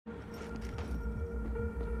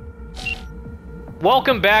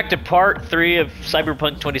Welcome back to part 3 of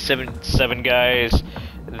Cyberpunk 2077, guys.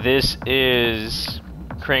 This is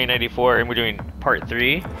Crane 94, and we're doing part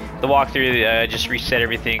 3. The walkthrough just reset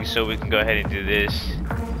everything so we can go ahead and do this.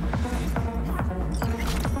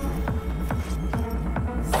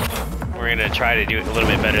 We're gonna try to do it a little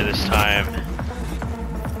bit better this time.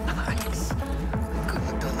 Nice. Couldn't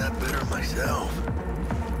have done that better myself.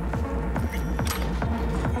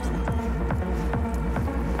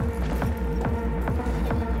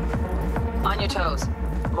 On your toes.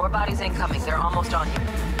 More bodies incoming. They're almost on you.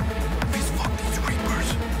 Please fuck these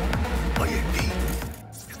Reapers. Oh yeah, Pete.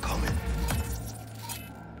 You're coming.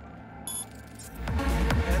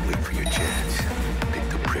 Wait for your chance. Pick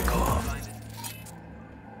the prick off.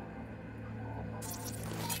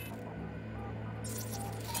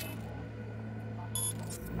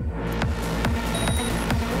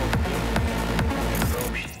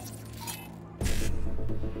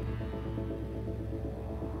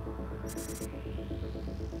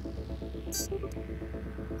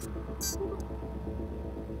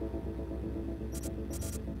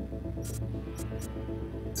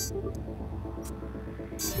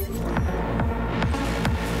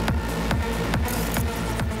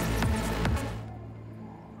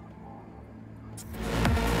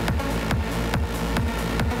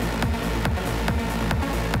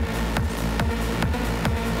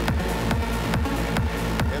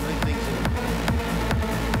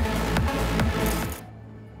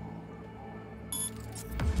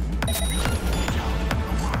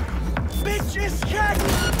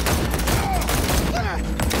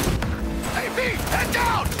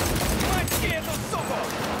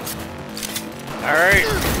 Alright.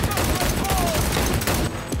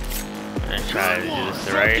 I'm gonna try to do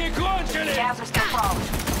this right. Gas are still crawling.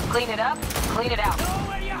 Clean it up, clean it out.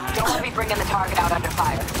 Don't want to be bringing the target out under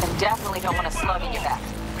fire. And definitely don't want a slug in your back.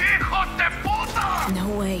 No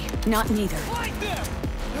way. Not neither.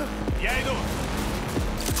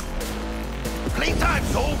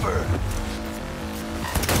 Playtime's over.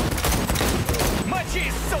 I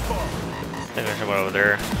think there's one over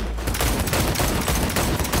there.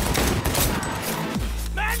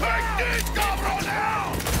 Take this, cabrón,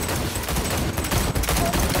 now!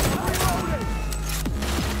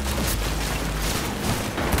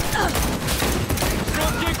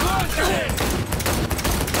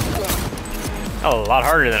 Oh, a lot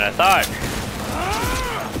harder than I thought.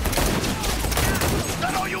 Is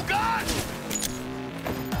that all you got?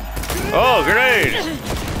 Oh, grenade!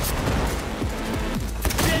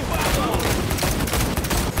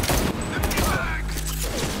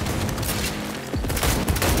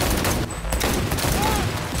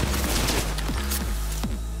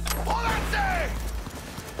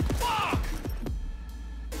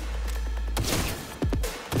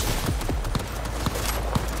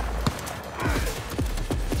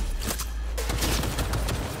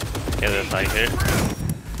 Yeah, that's like it.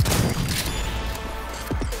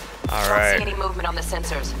 All right. Don't see any movement on the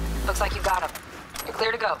sensors. Looks like you got them. You're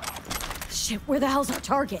clear to go. Shit, where the hell's our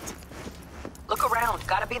target? Look around.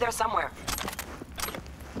 Gotta be there somewhere.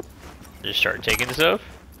 Just start taking this off.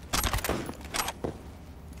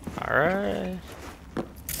 All right.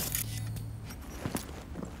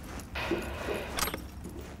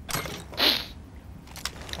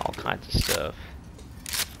 All kinds of stuff.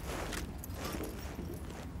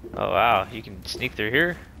 Oh wow, you can sneak through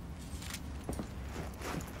here.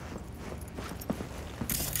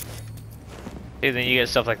 Hey, then you get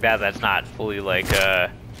stuff like that that's not fully like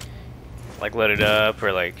loaded up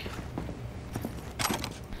or like.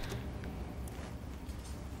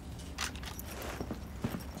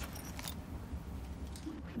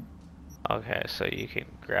 Okay, so you can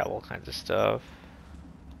grab all kinds of stuff.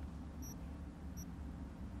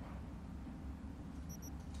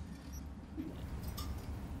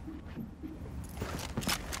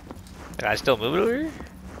 Can I still move it over here?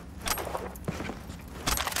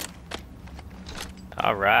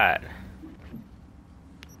 All right.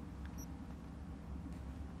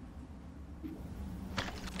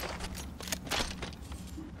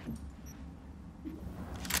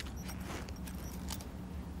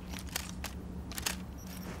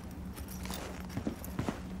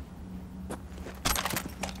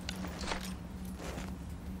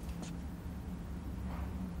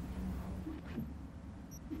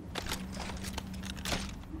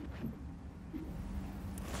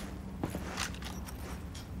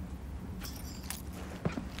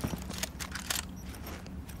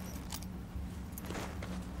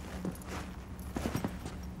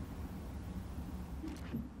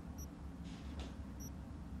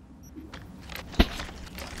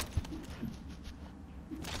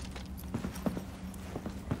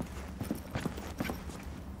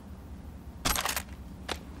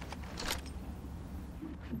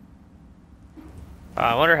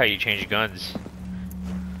 I wonder how you change guns.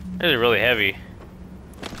 These are really heavy.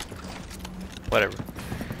 Whatever.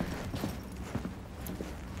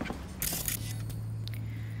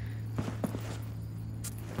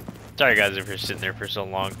 Sorry guys if you're sitting there for so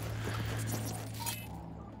long.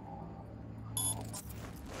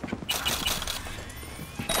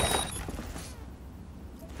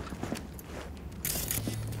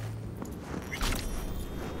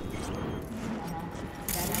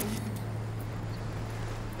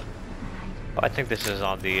 I think this is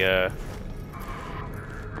on the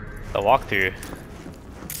walkthrough.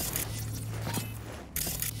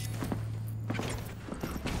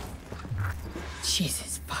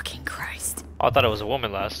 Jesus fucking Christ. Oh, I thought it was a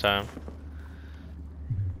woman last time.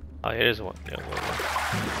 Oh, it is a woman. Yeah, woman.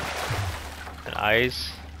 And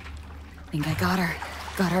eyes. Think I got her.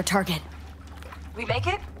 Got our target. We make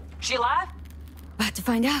it? She alive? About to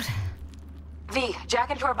find out. V,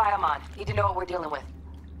 jack into her biomon. Need to know what we're dealing with.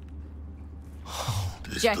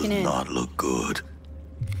 This Jacking does in. not look good.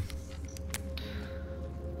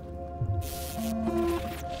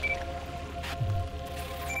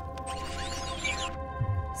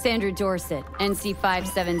 Sandra Dorset, NC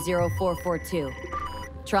 570442.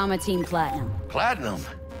 Trauma Team Platinum. Platinum?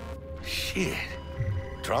 Shit.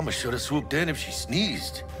 Trauma should have swooped in if she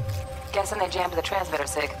sneezed. Guessing they jammed the transmitter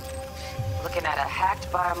sig. Looking at a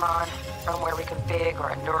hacked biomon, firmware reconfig, or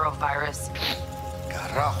a neurovirus.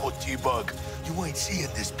 Carajo, T-Bug. You ain't seeing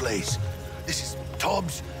this place. This is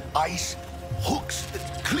tubs, ice, hooks,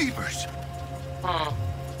 cleavers.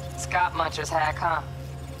 Scott Muncher's hack, huh?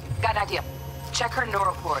 Got an idea. Check her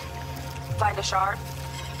neural port. Find a shard.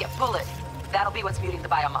 Yeah, pull it. That'll be what's muting the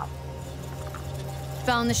biomon.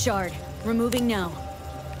 Found the shard. Removing now.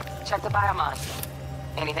 Check the biomon.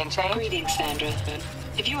 Anything change? Greetings, Sandra.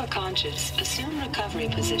 If you are conscious, assume recovery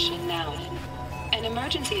position now. An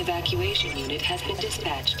emergency evacuation unit has been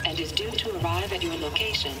dispatched and is due to arrive at your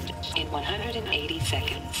location in 180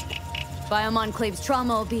 seconds. Biomon claims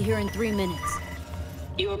trauma will be here in 3 minutes.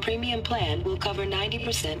 Your premium plan will cover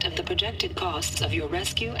 90% of the projected costs of your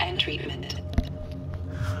rescue and treatment.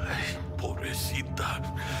 Ay, pobrecita.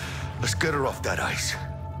 Let's get her off that ice.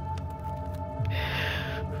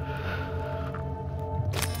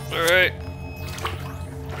 All right.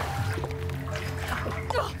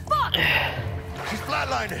 Oh, fuck! She's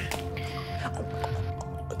flatlining.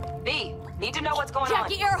 B, need to know what's going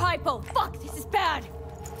Jackie, on. air hypo! Fuck, this is bad!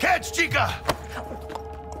 Catch, chica!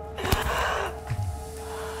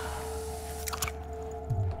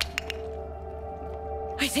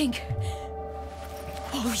 I think...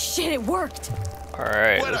 Oh shit, it worked!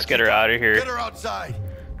 Alright, let's get her out of here. Get her outside.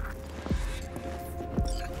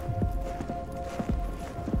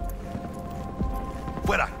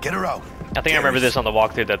 Fuera, get her out. I think I remember this on the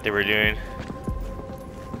walkthrough that they were doing.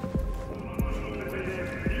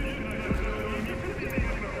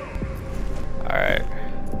 Alright.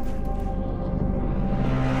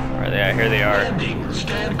 Where are they at? Here they are. Landing.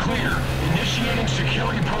 Stand clear. Initiating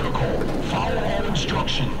security protocol. Follow all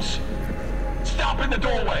instructions. Stop in the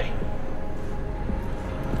doorway.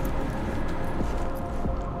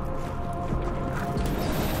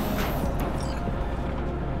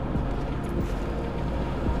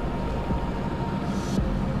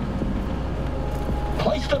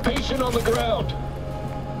 Place the patient on the ground.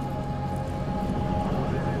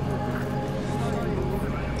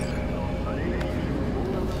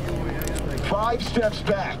 Five steps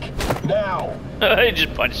back. Now. He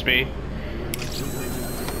just punched me.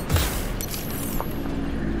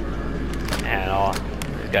 And all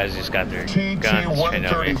these guys just got their guns straight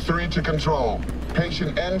at me. TT-133 to control.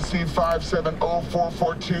 Patient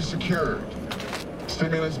NC570442 secured.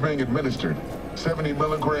 Stimulants being administered. 70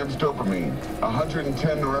 milligrams dopamine,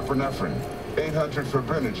 110 norepinephrine, 800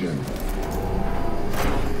 fibrinogen.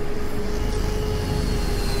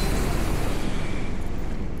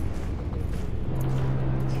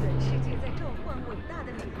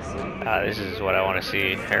 This is what I want to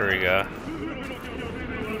see. Here we go.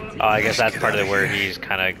 Oh, I guess that's part of it where he's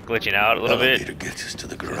kind of glitching out a little bit. Elevator gets us to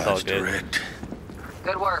the It's all garage good. direct.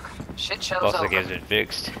 Good work. Shit show's Most of the over. game's been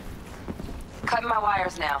fixed. Cutting my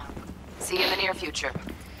wires now. See you in the near future.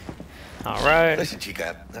 Alright. Listen,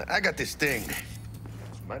 chica, I got this thing.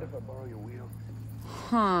 Mind if I borrow your wheel?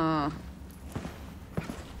 Huh.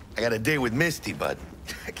 I got a date with Misty, but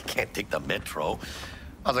I can't take the metro.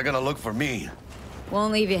 How's it gonna look for me?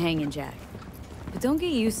 Won't leave you hanging, Jack. But don't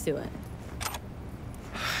get used to it.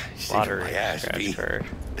 Saving Lottery my ass, V. transfer.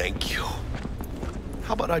 Thank you.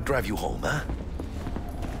 How about I drive you home, huh?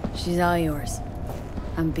 She's all yours.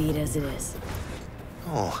 I'm beat as it is.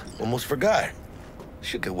 Oh, almost forgot.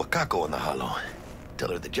 Should get Wakako in the hollow.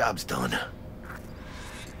 Tell her the job's done.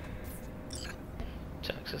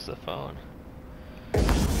 access the phone.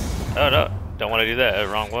 Oh no, don't want to do that.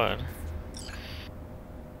 Wrong one.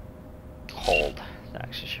 Hold to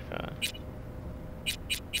access your phone.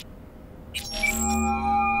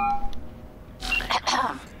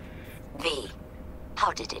 V,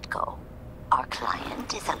 how did it go? Our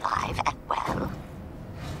client is alive and well.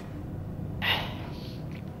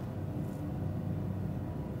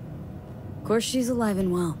 Of course she's alive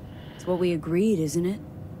and well. It's what we agreed, isn't it?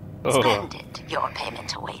 Splendid. Your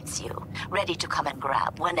payment awaits you, ready to come and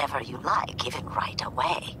grab whenever you like, even right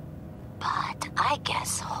away. But I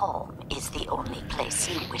guess home is the only place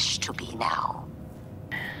you wish to be now.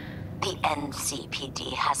 The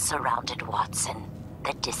NCPD has surrounded Watson.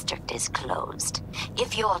 The district is closed.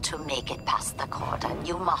 If you're to make it past the cordon,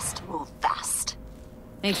 you must move fast.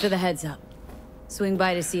 Thanks for the heads up. Swing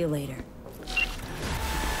by to see you later.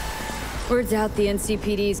 Word's out the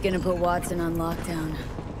NCPD is gonna put Watson on lockdown.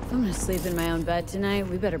 If I'm gonna sleep in my own bed tonight,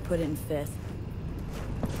 we better put it in 5th.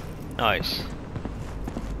 Nice.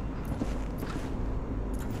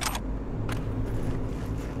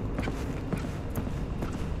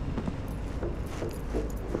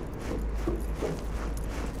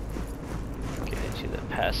 Get into the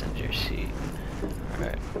passenger seat.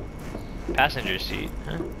 Alright. Passenger seat,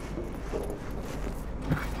 huh?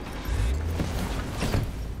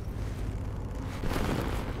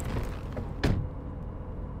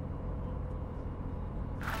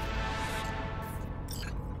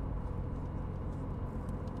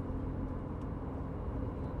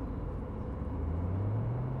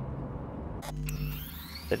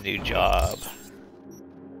 The new job.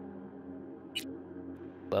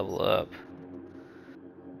 Level up.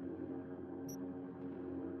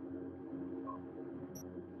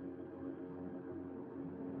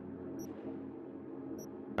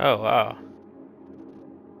 Oh wow.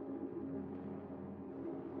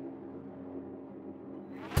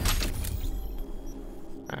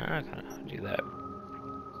 I kind of do that.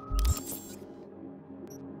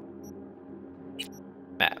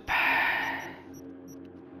 Map.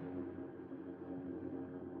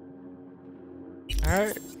 All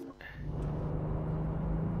right.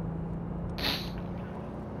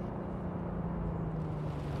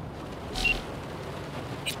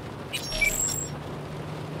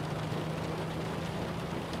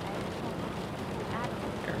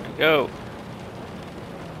 There we go.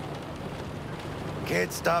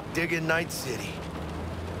 Can't stop digging Night City.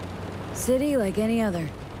 City like any other,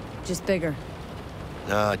 just bigger.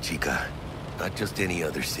 Nah, chica. Not just any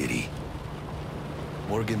other city.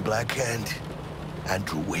 Morgan Blackhand,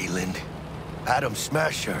 Andrew Wayland, Adam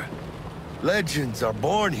Smasher. Legends are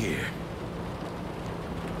born here.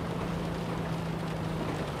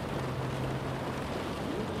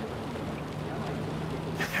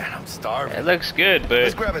 I'm starving. It looks good, but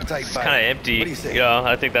Let's grab a tight it's bite. kind of empty. What do you say? You know,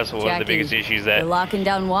 I think that's one of the Jackie, biggest issues They're that locking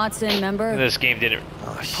down Watson, remember? this game didn't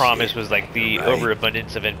Oh, promise shit. was like the Right.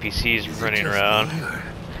 overabundance of NPCs Is it running just around. me, or-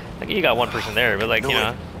 Like you got one person there, but like, you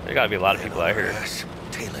know, there gotta be a lot of people out here. Yes,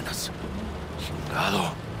 tailing us.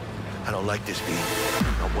 Chingado. I don't like this beat.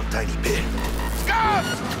 Not one tiny bit. Gas!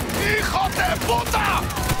 Hijo de puta!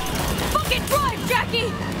 Fucking drive,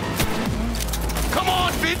 Jackie! Come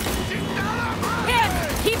on, bitch!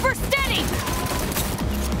 Hands! Keep her steady!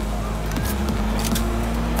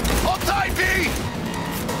 Hold tight, B!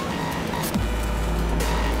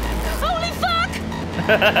 Holy fuck!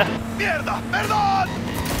 Mierda! Perdón!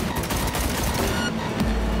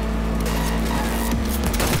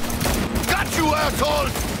 Got you,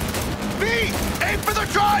 assholes! B! Aim for the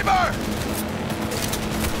driver!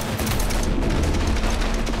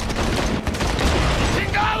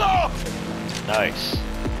 Chingado! Nice.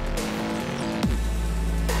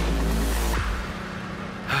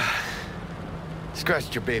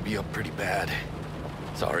 Scratched your baby up pretty bad.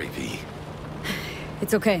 Sorry, V.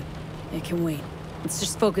 It's okay. It can wait. Let's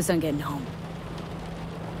just focus on getting home.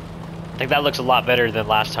 I think that looks a lot better than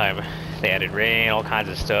last time. They added rain, all kinds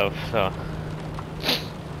of stuff, so.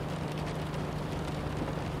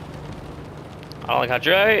 I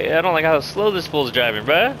don't like how slow this fool's driving,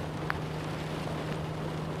 bruh.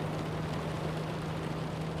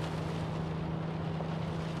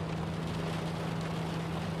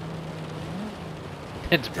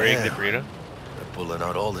 It's breaking the Damn. burrito. They're pulling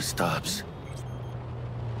out all the stops.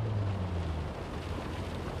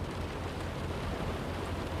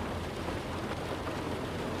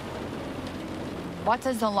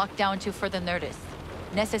 Watson's on lockdown to further notice.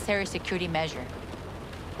 Necessary security measure.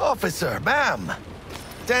 Officer, ma'am!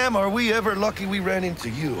 Damn, are we ever lucky we ran into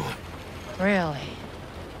you. Really?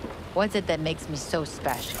 What's it that makes me so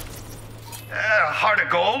special? Heart of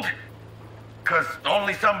gold? Cause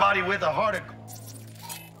only somebody with a heart of...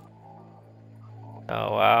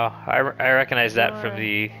 Oh wow, I recognize that from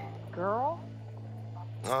the. Girl?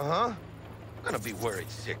 Uh-huh. I'm gonna be worried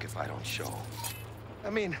sick if I don't show. I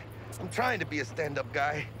mean, I'm trying to be a stand-up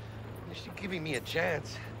guy. She's giving me a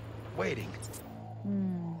chance. Waiting.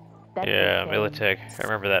 That's Yeah, a shame. Militech. I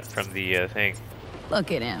remember that from the thing.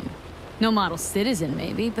 Look at him. No model citizen,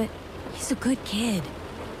 maybe, but he's a good kid.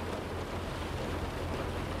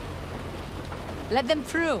 Let them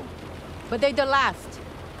through. But they're the last.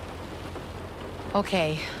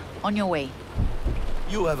 Okay, on your way.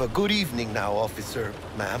 You have a good evening now, officer,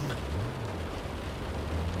 ma'am.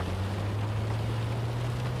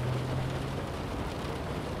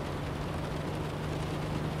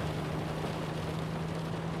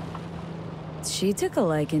 She took a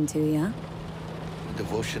liking to ya. The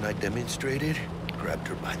devotion I demonstrated grabbed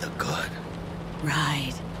her by the gut.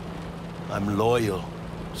 Right. I'm loyal,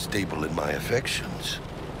 stable in my affections.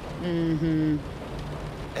 Mm-hmm.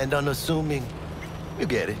 And unassuming. You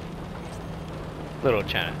get it. Little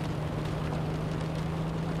China.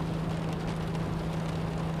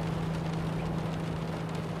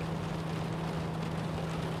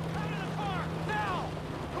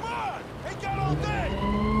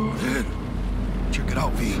 Check it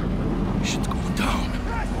out, V. Shit's going down.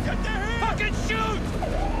 Fucking shoot!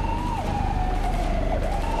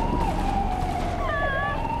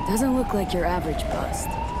 Doesn't look like your average bust.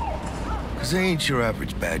 Cause they ain't your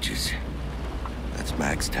average badges. That's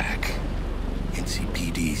Max TAC.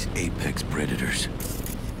 NCPD's apex predators.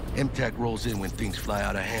 MTAC rolls in when things fly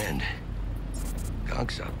out of hand.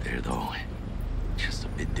 Gonk's out there, though. Just a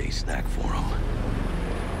midday snack for him.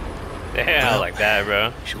 Yeah, I like that,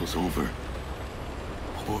 bro. Show's over.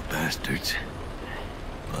 Poor bastards.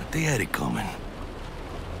 But they had it coming.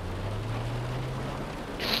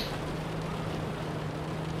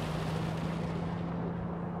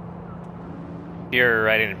 You're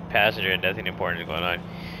riding passenger and nothing important is going on.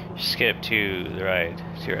 Skip to the right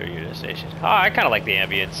to your destination. Oh, I kind of like the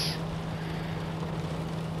ambience.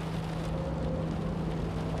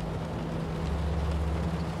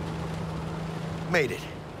 Made it.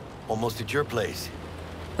 Almost at your place.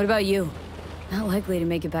 What about you? Not likely to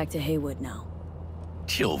make it back to Haywood now.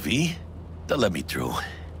 Chill, V. They'll let me through.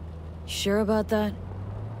 Sure about that?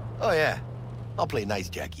 Oh, yeah. I'll play nice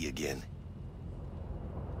Jackie again.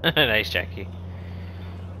 Nice, Jackie.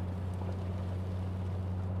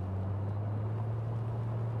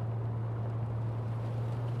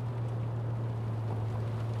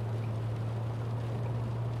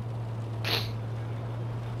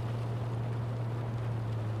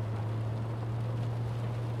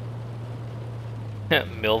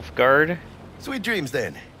 MILF guard. Sweet dreams,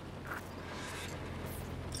 then.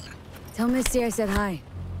 Tell Misty I said hi.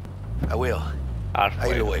 I will.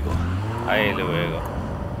 Ahí luego. Ahí luego.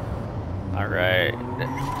 Alright.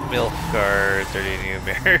 MILF guard, 30 new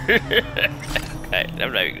mirror. Okay,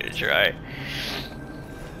 I'm not even gonna try.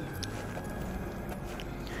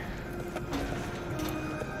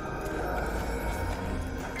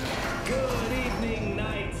 Good evening,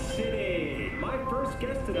 Night City. My first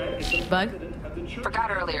guest tonight is the Bug? president of the church.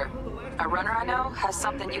 Forgot earlier. A runner I know has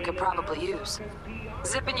something you could probably use.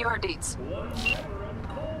 Zip in your deets.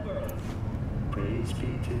 Praise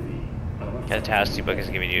be to thee. Got a tasking book is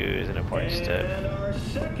giving you is an important step. And our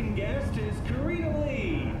second guest is Karina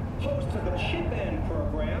Lee, host of the Chip Band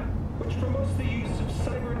program, which promotes the use of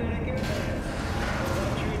cybernetic implants. How's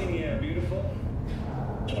that treating you, beautiful?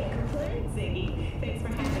 Can't complain, Ziggy. Thanks for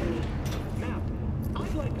having me. Now,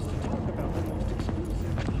 I'd like us to talk about the most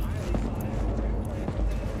exclusive and highly sought after implant.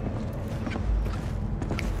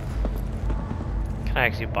 Can I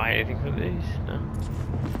actually buy anything from these? No.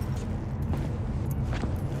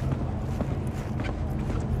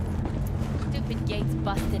 Stupid gate's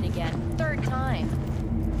busted again. Third time.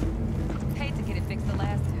 Paid to get it fixed the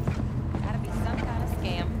last two. Gotta be some kind of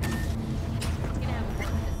scam. Gonna have a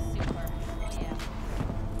word with the super.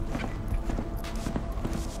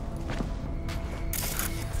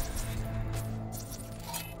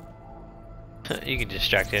 Yeah. You can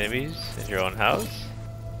distract enemies in your own house.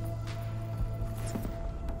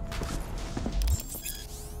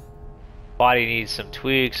 Body needs some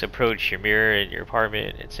tweaks. Approach your mirror in your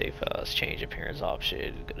apartment and say files. Change appearance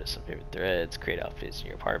option. Go to some favorite threads. Create outfits in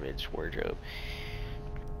your apartment's wardrobe.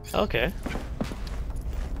 Okay.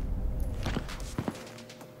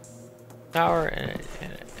 Shower and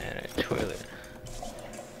a toilet.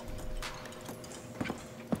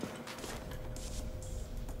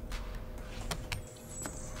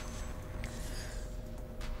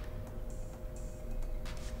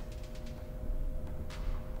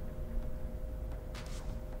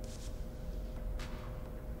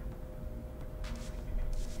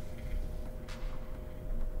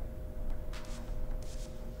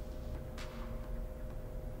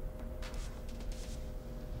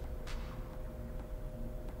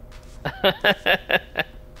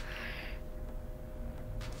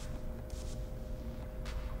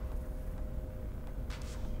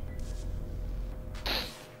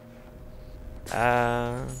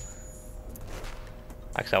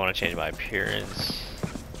 Actually, I want to change my appearance.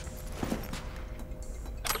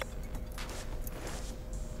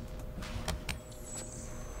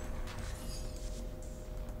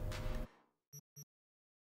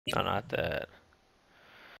 No, not that.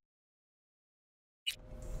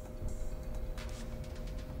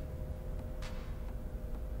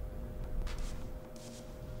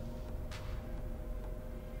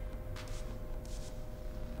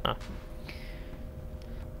 Huh.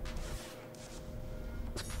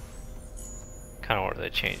 Kind of wanted to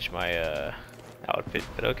change my outfit,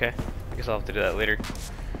 but okay. I guess I'll have to do that later.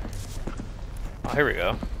 Oh, here we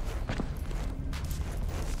go.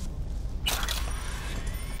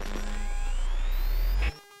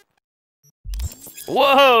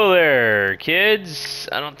 Whoa there, kids!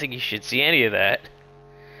 I don't think you should see any of that.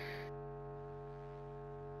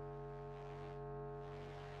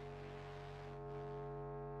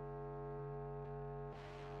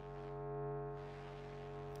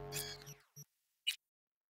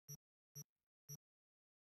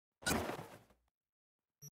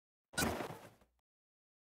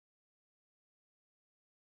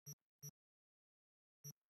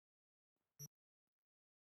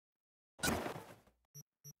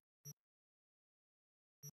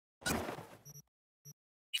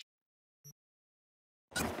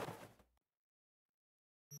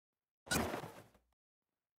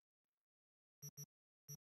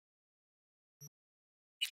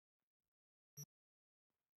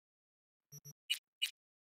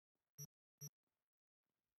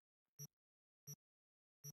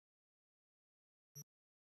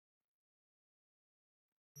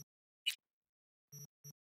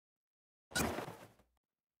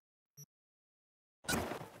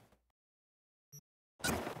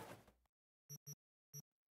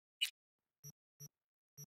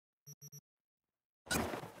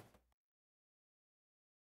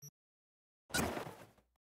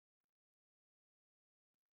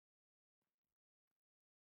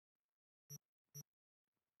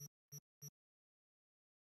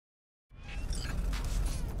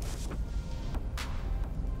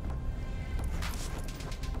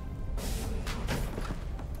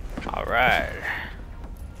 Alright.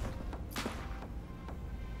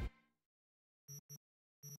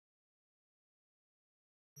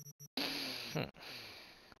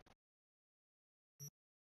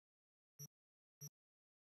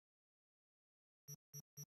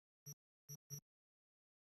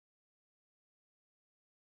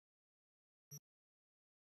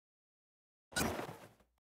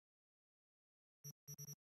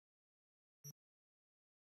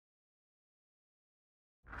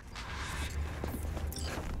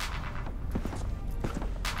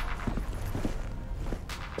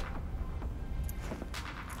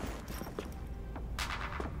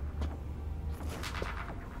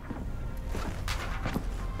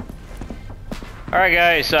 Alright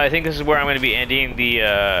guys, so I think this is where I'm going to be ending the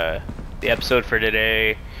episode for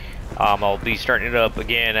today. I'll be starting it up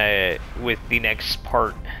again with the next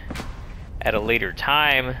part at a later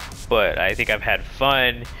time, but I think I've had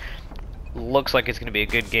fun. Looks like it's going to be a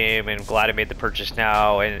good game, and I'm glad I made the purchase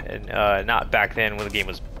now and not back then when the game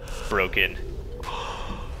was broken.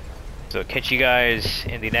 So catch you guys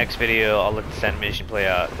in the next video. I'll let the animation play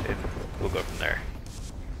out and we'll go from there.